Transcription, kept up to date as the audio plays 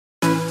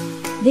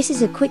This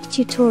is a quick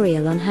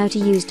tutorial on how to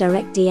use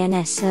direct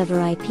DNS server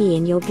IP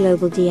in your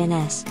global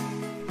DNS.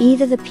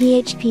 Either the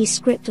PHP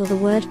script or the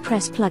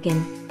WordPress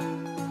plugin.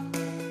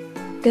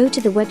 Go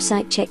to the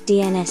website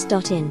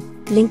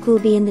checkdns.in, link will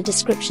be in the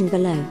description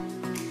below.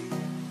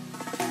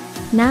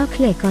 Now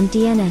click on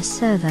DNS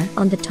server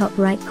on the top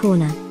right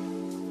corner.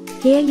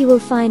 Here you will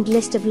find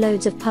list of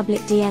loads of public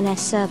DNS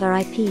server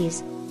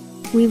IPs.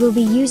 We will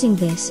be using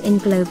this in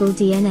global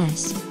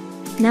DNS.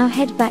 Now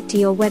head back to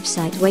your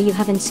website where you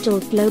have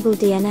installed global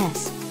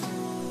DNS.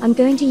 I'm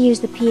going to use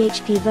the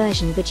PHP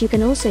version, but you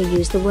can also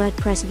use the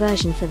WordPress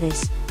version for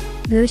this.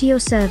 Go to your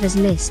servers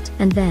list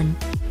and then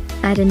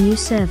add a new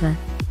server.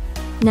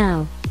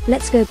 Now,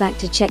 let's go back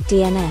to check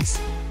DNS.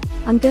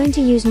 I'm going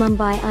to use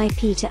Mumbai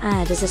IP to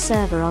add as a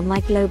server on my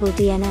global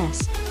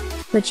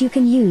DNS. But you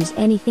can use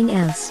anything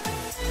else.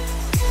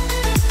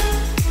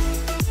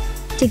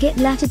 To get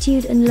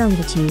latitude and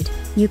longitude,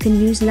 you can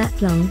use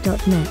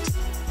latlong.net.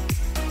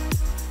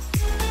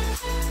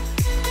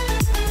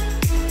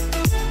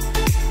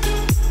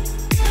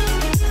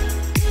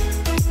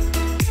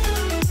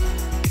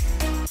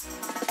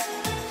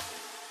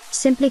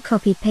 Simply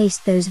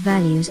copy-paste those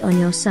values on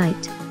your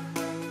site.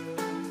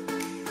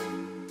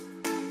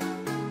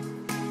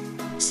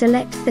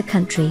 Select the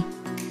country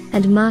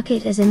and mark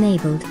it as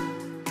enabled.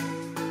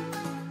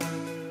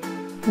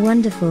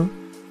 Wonderful.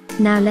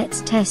 Now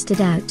let's test it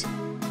out.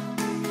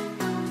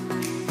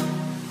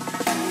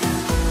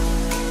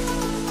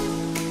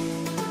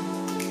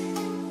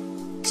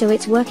 So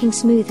it's working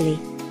smoothly.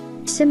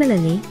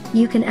 Similarly,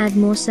 you can add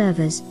more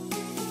servers.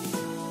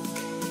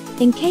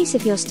 In case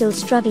if you're still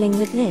struggling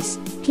with this,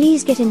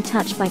 please get in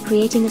touch by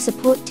creating a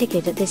support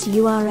ticket at this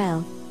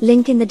URL,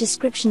 link in the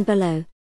description below.